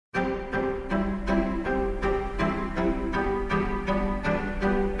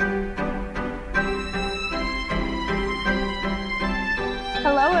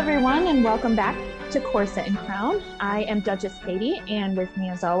everyone, and welcome back to Corset and Crown. I am Duchess Katie, and with me,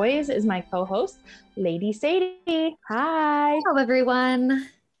 as always, is my co-host, Lady Sadie. Hi. Hello, everyone.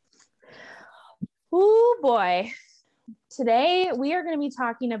 Oh boy. Today, we are going to be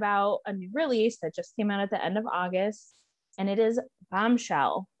talking about a new release that just came out at the end of August, and it is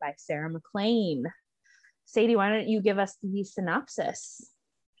Bombshell by Sarah MacLean. Sadie, why don't you give us the synopsis?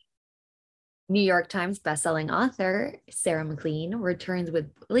 New York Times bestselling author Sarah MacLean returns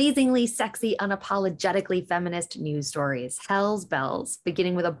with blazingly sexy, unapologetically feminist news stories. Hell's bells,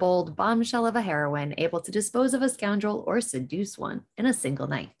 beginning with a bold bombshell of a heroine able to dispose of a scoundrel or seduce one in a single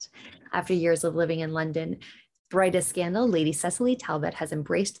night. After years of living in London's brightest scandal, Lady Cecily Talbot has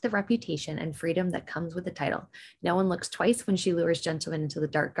embraced the reputation and freedom that comes with the title. No one looks twice when she lures gentlemen into the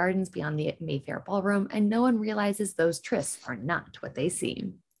dark gardens beyond the Mayfair ballroom, and no one realizes those trysts are not what they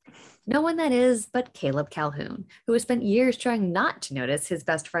seem. No one, that is, but Caleb Calhoun, who has spent years trying not to notice his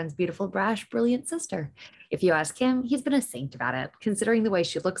best friend's beautiful, brash, brilliant sister. If you ask him, he's been a saint about it, considering the way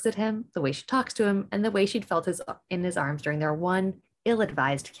she looks at him, the way she talks to him, and the way she'd felt in his arms during their one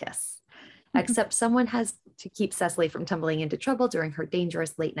ill-advised kiss. Except someone has to keep Cecily from tumbling into trouble during her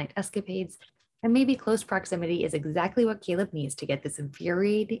dangerous late-night escapades, and maybe close proximity is exactly what Caleb needs to get this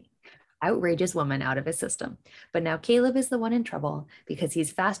infuriating, outrageous woman out of his system. But now Caleb is the one in trouble because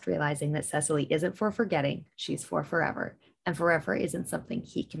he's fast realizing that Cecily isn't for forgetting, she's for forever. And forever isn't something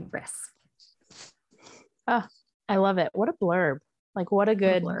he can risk. Oh, I love it. What a blurb. Like, what a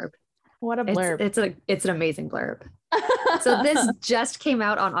good blurb. What a blurb. It's an amazing blurb. So this just came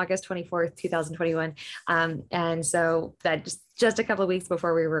out on August 24th, 2021. And so that just a couple of weeks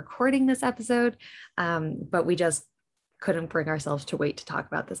before we were recording this episode. But we just couldn't bring ourselves to wait to talk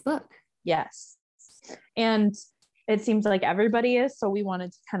about this book. Yes. And it seems like everybody is. So we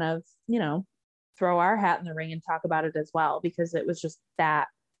wanted to kind of, throw our hat in the ring and talk about it as well, because it was just that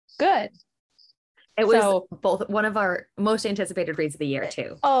good. It was both one of our most anticipated reads of the year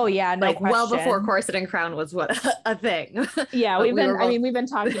too. Oh yeah. No question. Well before Corset and Crown was a thing. Yeah. we've been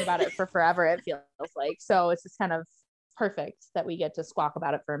talking about it for forever, it feels like. So it's just kind of perfect that we get to squawk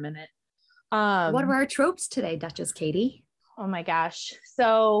about it for a minute. What are our tropes today, Duchess Katie? Oh my gosh.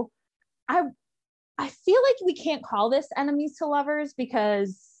 So I feel like we can't call this enemies to lovers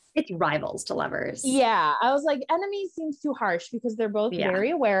because it's rivals to lovers. Yeah. I was like, enemies seems too harsh because they're both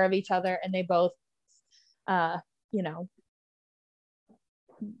very aware of each other, and they both, they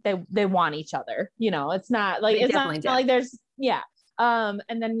want each other, it's not like, it's not like there's, and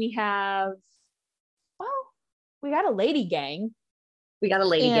then we have, we got a lady gang. We got a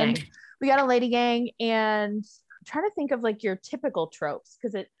lady gang, and I'm trying to think of like your typical tropes,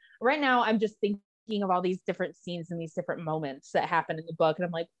 because right now I'm just thinking of all these different scenes and these different moments that happen in the book, and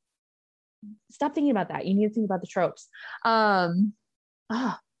I'm like, stop thinking about that. You need to think about the tropes.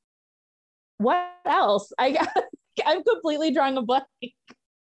 What else? I'm completely drawing a blank.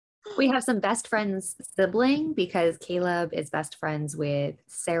 We have some best friends sibling, because Caleb is best friends with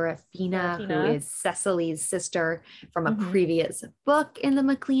Serafina, who is Cecily's sister from a previous book in the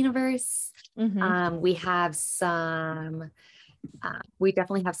MacLeaniverse. We have we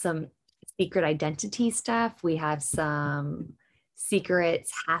definitely have some secret identity stuff. We have some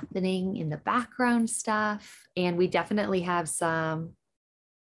secrets happening in the background stuff. And we definitely have some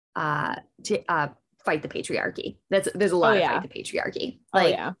fight the patriarchy. There's a lot of fight the patriarchy.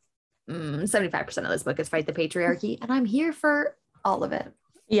 75% of this book is fight the patriarchy, and I'm here for all of it.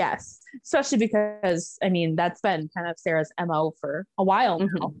 Yes, especially because that's been kind of Sarah's MO for a while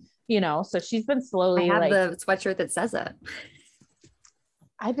now. So she's been slowly. I have the sweatshirt that says it.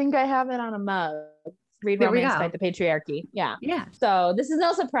 I think I have it on a mug. Read romance, fight the patriarchy. Yeah. So this is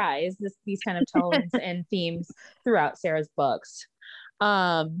no surprise. These kind of tones and themes throughout Sarah's books.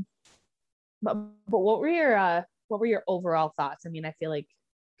 But what were your overall thoughts? I feel like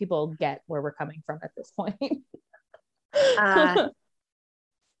people get where we're coming from at this point.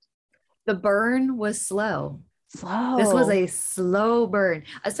 The burn was slow. This was a slow burn,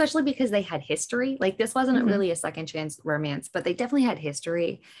 especially because they had history. Like, this wasn't really a second chance romance, but they definitely had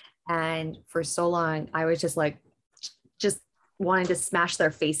history. And for so long, I was just wanting to smash their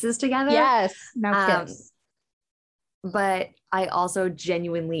faces together. Yes. Now kiss. But I also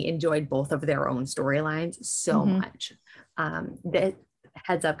genuinely enjoyed both of their own storylines so much.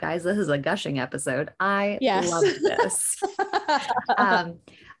 Heads up, guys, this is a gushing episode. I loved this.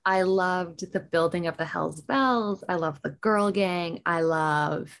 I loved the building of the Hell's Bells. I love the girl gang. I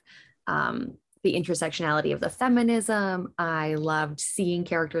love the intersectionality of the feminism. I loved seeing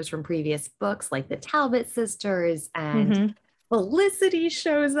characters from previous books like the Talbot sisters and Felicity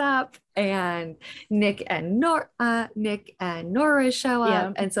shows up, and Nick and Nora show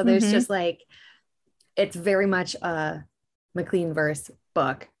up. And so there's just like, it's very much a McLean verse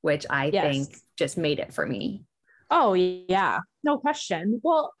book, which I think just made it for me. Oh yeah, no question.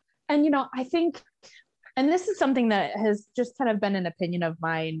 Well, and I think, and this is something that has just kind of been an opinion of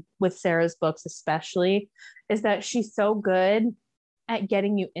mine with Sarah's books, especially, is that she's so good at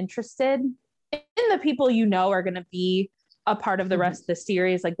getting you interested in the people are going to be a part of the rest of the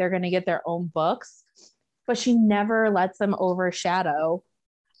series. Like, they're going to get their own books, but she never lets them overshadow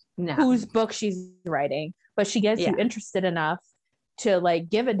whose book she's writing. But she gets you interested enough to like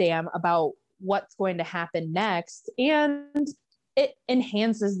give a damn about what's going to happen next, and it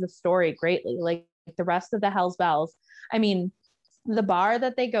enhances the story greatly. Like the rest of the Hell's Bells, I mean, the bar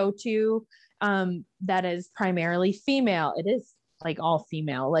that they go to, that is primarily female, it is like all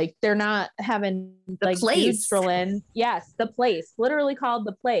female. Like, they're not having like dudes stroll in. Yes, the place, literally called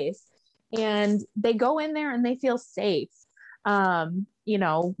the place. And they go in there and they feel safe,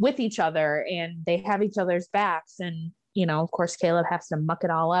 with each other, and they have each other's backs. And, of course, Caleb has to muck it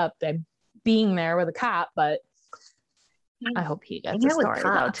all up and being there with a cop, but I hope he gets a story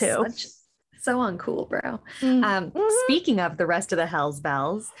though too. So uncool, bro. Speaking of the rest of the Hell's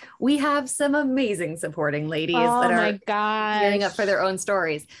Bells, we have some amazing supporting ladies that are gearing up for their own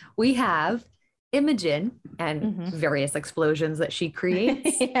stories. We have Imogen and various explosions that she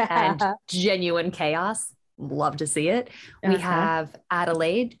creates and genuine chaos. Love to see it. We have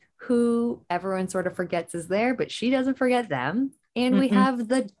Adelaide, who everyone sort of forgets is there, but she doesn't forget them. And we have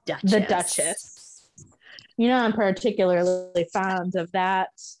the Duchess. The Duchess. I'm particularly fond of that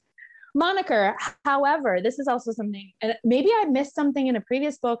moniker. However, this is also something, and maybe I missed something in a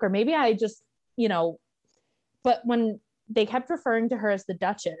previous book, or maybe I just, but when they kept referring to her as the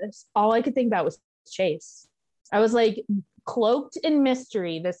Duchess, all I could think about was Chase. I was like, cloaked in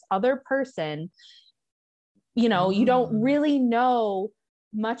mystery, this other person, you don't really know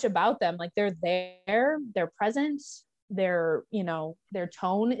much about them. Like, they're there, they're present, their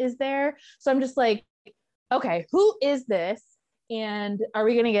tone is there. So I'm just like, okay, who is this? And are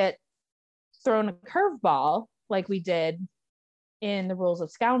we going to get thrown a curveball like we did in The Rules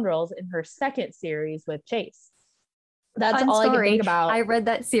of Scoundrels in her second series with Chase? That's all I can think about. I read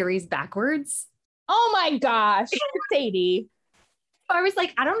that series backwards. Oh my gosh, Sadie. I was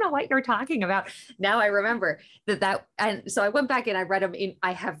like, I don't know what you're talking about. Now I remember that. And so I went back and I read them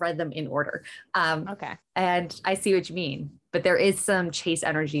I have read them in order. Okay. And I see what you mean, but there is some Chase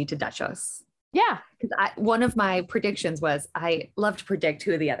energy to Duchess. Yeah. One of my predictions was, I love to predict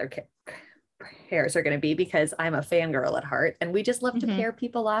who the other pairs are going to be, because I'm a fangirl at heart, and we just love to pair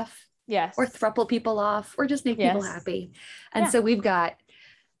people off. Yes. Or throuple people off, or just make people happy. And so we've got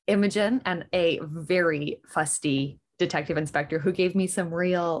Imogen and a very fusty detective inspector who gave me some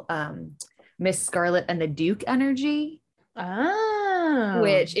real Miss Scarlet and the Duke energy. Oh.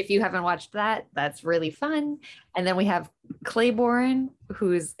 Which, if you haven't watched that, that's really fun. And then we have Claiborne,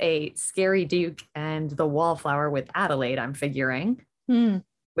 who's a scary Duke and the Wallflower with Adelaide, I'm figuring,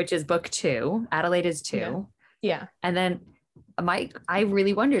 which is book 2. Adelaide is 2. Yeah. And then I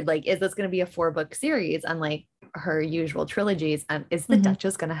really wondered, like, is this going to be a 4-book series unlike her usual trilogies? And is the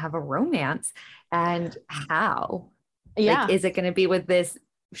Duchess going to have a romance, and how? Yeah. Like, is it going to be with this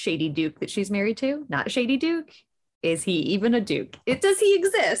shady Duke that she's married to? Not a shady Duke? Is he even a Duke? Does he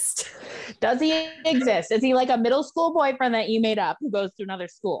exist? Does he exist? Is he like a middle school boyfriend that you made up who goes to another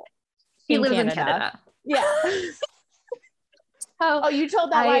school? He lives in Canada. Yeah. Oh, you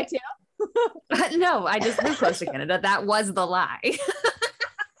told that lie too? No, I just live close to Canada. That was the lie.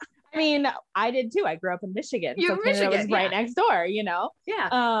 I mean, I did too. I grew up in Michigan. You're so Michigan, was right next door,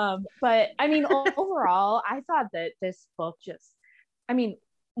 Yeah. But I mean, overall, I thought that this book just, I mean,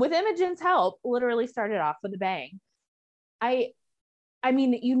 with Imogen's help, literally started off with a bang. I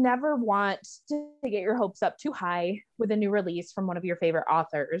mean, you never want to get your hopes up too high with a new release from one of your favorite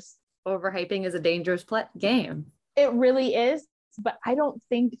authors. Overhyping is a dangerous game. It really is, but I don't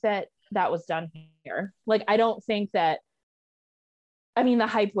think that was done here. Like, I don't think that, I mean, the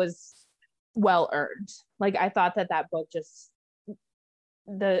hype was well earned. Like, I thought that book just,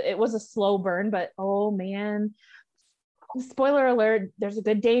 it was a slow burn, but oh man, spoiler alert, there's a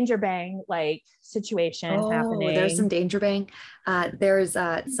good danger bang like situation happening. There's some danger bang. There's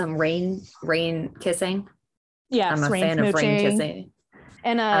some rain kissing. Yeah, I'm a fan of rain kissing.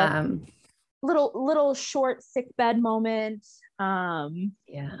 And a little short sick bed moment.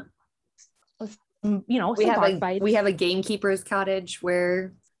 Yeah. We have a gamekeeper's cottage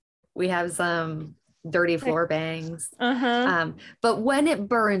where we have some dirty floor bangs. But when it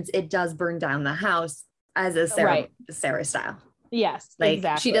burns, it does burn down the house. as a Sarah style. Yes, like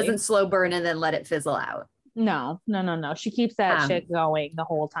exactly. She doesn't slow burn and then let it fizzle out. No. She keeps that shit going the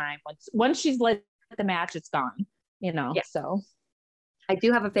whole time. Once she's lit the match, it's gone. So I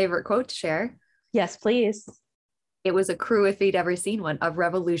do have a favorite quote to share. Yes, please. It was a crew, if you'd ever seen one, of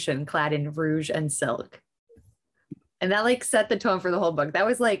Revolution clad in rouge and silk. And that like set the tone for the whole book. That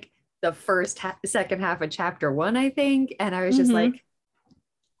was like the second half of chapter 1, I think. And I was just like,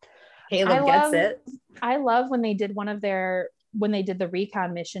 Caleb gets it. I love when they did when they did the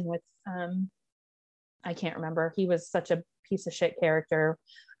recon mission with, I can't remember. He was such a piece of shit character,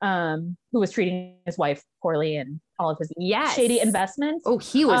 who was treating his wife poorly and all of his shady investments. Oh,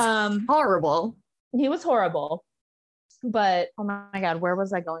 he was horrible. He was horrible. But oh my God, where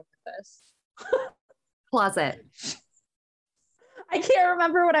was I going with this? Closet. I can't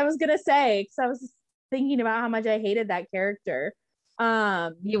remember what I was gonna say because I was thinking about how much I hated that character.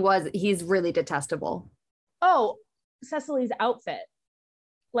 He's really detestable. Oh, Cecily's outfit.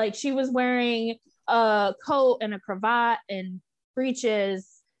 Like she was wearing a coat and a cravat and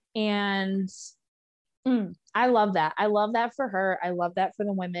breeches, and I love that. I love that for her. I love that for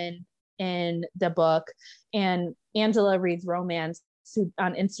the women in the book. And Angela Reads Romance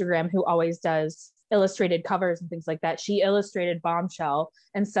on Instagram, who always does illustrated covers and things like that. She illustrated Bombshell,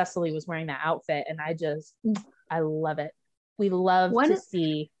 and Cecily was wearing that outfit, and I love it. We love to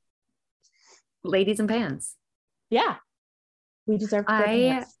see ladies in pants. Yeah, we deserve.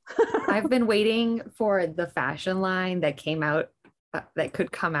 I've been waiting for the fashion line that came out, that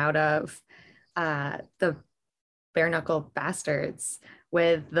could come out of the Bare Knuckle Bastards,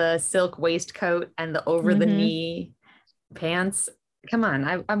 with the silk waistcoat and the over the knee pants. Come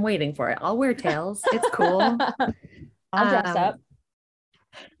on, I'm waiting for it. I'll wear tails. It's cool. I'll dress up.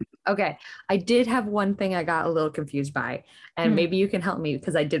 Okay. I did have one thing I got a little confused by, and maybe you can help me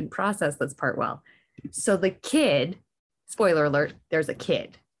because I didn't process this part well. So the kid, spoiler alert, there's a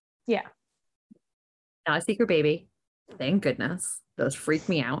kid. Yeah. Not a secret baby. Thank goodness. Those freak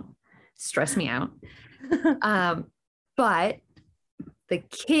me out, stress me out. But the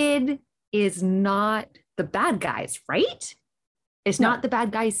kid is not the bad guys, right? It's not the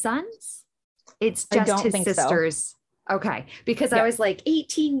bad guy's sons. It's just his sisters. So. Okay. Because I was like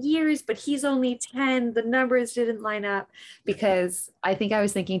 18 years, but he's only 10. The numbers didn't line up because I think I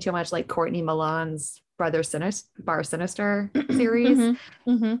was thinking too much like Courtney Milan's Bar Sinister series.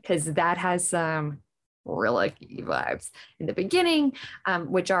 Because that has some real icky vibes in the beginning,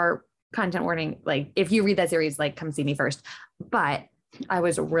 which are content warning. Like if you read that series, like come see me first. But I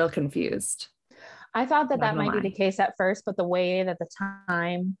was real confused. I thought that might be the case at first, but the way that the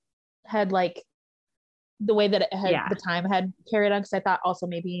time had the time had carried on, because I thought also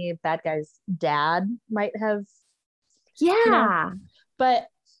maybe bad guy's dad might have. Yeah. But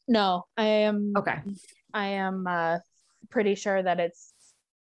no, I am pretty sure that it's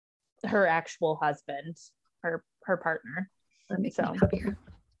her actual husband, her partner. So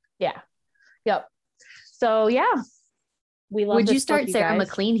yeah. Yep. So yeah. We love. Would you start Sarah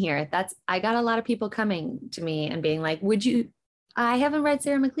MacLean here? I got a lot of people coming to me and being like, I haven't read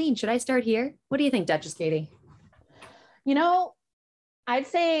Sarah MacLean. Should I start here? What do you think, Duchess Katie? I'd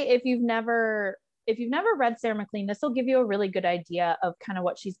say if you've never read Sarah MacLean, this will give you a really good idea of kind of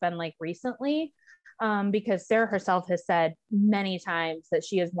what she's been like recently. Because Sarah herself has said many times that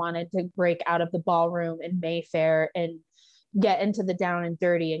she has wanted to break out of the ballroom in Mayfair and get into the down and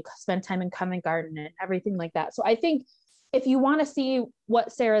dirty and spend time in Covent Garden and everything like that. So I think if you want to see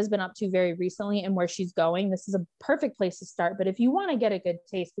what Sarah's been up to very recently and where she's going, this is a perfect place to start. But if you want to get a good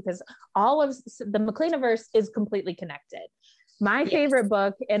taste, because all of the MacLeaniverse is completely connected. My favorite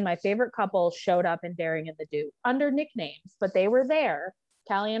book and my favorite couple showed up in Daring and the Duke under nicknames, but they were there.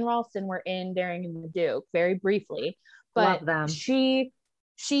 Callie and Ralston were in Daring and the Duke very briefly, but she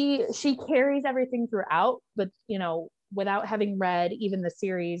carries everything throughout. But without having read even the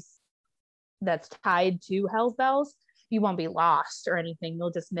series that's tied to Hell's Bells, you won't be lost or anything.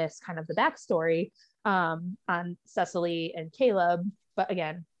 You'll just miss kind of the backstory on Cecily and Caleb. But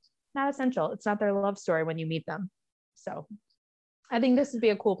again, not essential. It's not their love story when you meet them. So I think this would be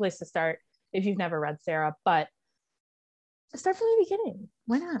a cool place to start if you've never read Sarah, but start from the beginning.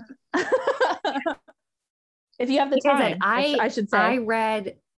 Why not? If you have the time, I should say. I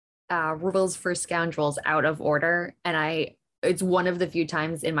read Rules for Scoundrels out of order, and it's one of the few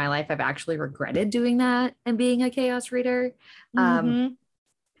times in my life I've actually regretted doing that and being a chaos reader,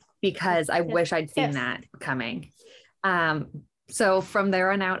 because I wish I'd seen that coming. So from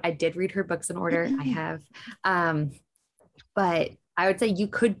there on out, I did read her books in order. I have, but I would say you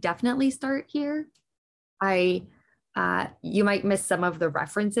could definitely start here. I You might miss some of the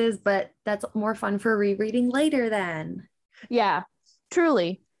references, but that's more fun for rereading later then. Yeah,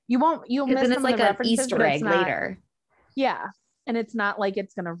 truly. You'll miss some of the references, Easter egg later. Yeah. And it's not like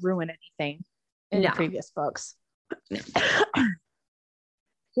it's going to ruin anything in the previous books.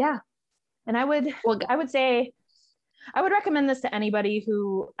 Yeah. And I would say, I would recommend this to anybody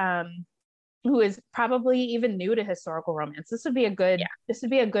who is probably even new to historical romance. This would be a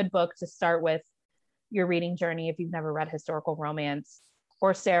good book to start with your reading journey if you've never read historical romance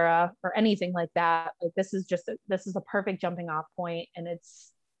or Sarah or anything like that. Like this is a perfect jumping off point, and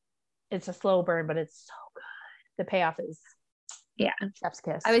it's a slow burn, but it's so good. The payoff is chef's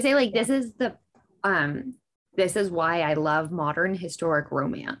kiss. I would say this is why I love modern historic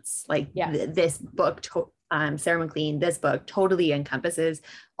romance. This book, Sarah MacLean, this book totally encompasses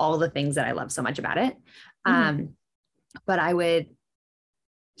all the things that I love so much about it. But I would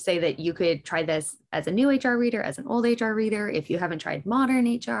say that you could try this as a new HR reader, as an old HR reader, if you haven't tried modern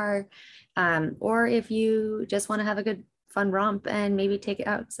HR, or if you just want to have a good fun romp and maybe take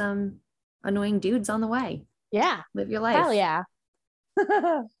out some annoying dudes on the way. Yeah. Live your life. Hell yeah.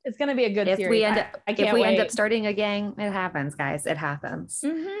 It's going to be a good series. If we end up starting a gang, it happens, guys. It happens.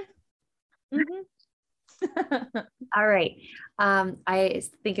 All right. I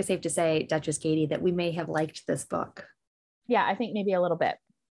think it's safe to say, Duchess Katie, that we may have liked this book. Yeah, I think maybe a little bit.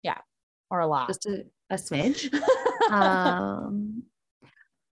 Yeah. Or a lot. Just a smidge.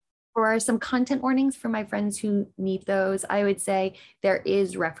 For some content warnings for my friends who need those, I would say there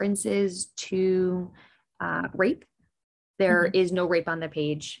is references to rape. There is no rape on the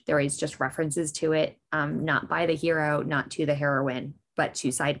page. There is just references to it, not by the hero, not to the heroine, but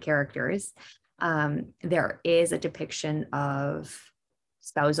to side characters. There is a depiction of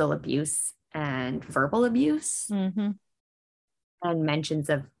spousal abuse and verbal abuse, and mentions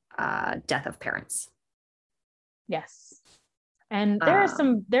of death of parents. Yes. And there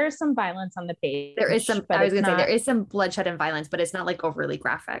is some violence on the page. There is some, I was going to say, there is some bloodshed and violence, but it's not like overly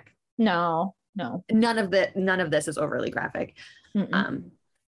graphic. No. None of this is overly graphic.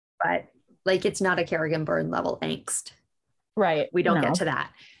 But like, it's not a Kerrigan Byrne level angst. Right. We don't get to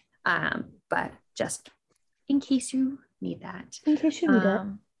that. But just in case you need that. In case you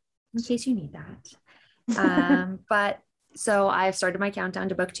need that. But so I've started my countdown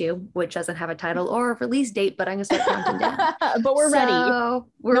to book 2, which doesn't have a title or a release date, but I'm going to start counting down. But we're ready.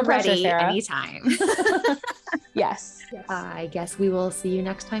 We're ready anytime. Yes. I guess we will see you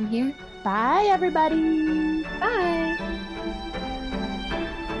next time here. Bye, everybody. Bye.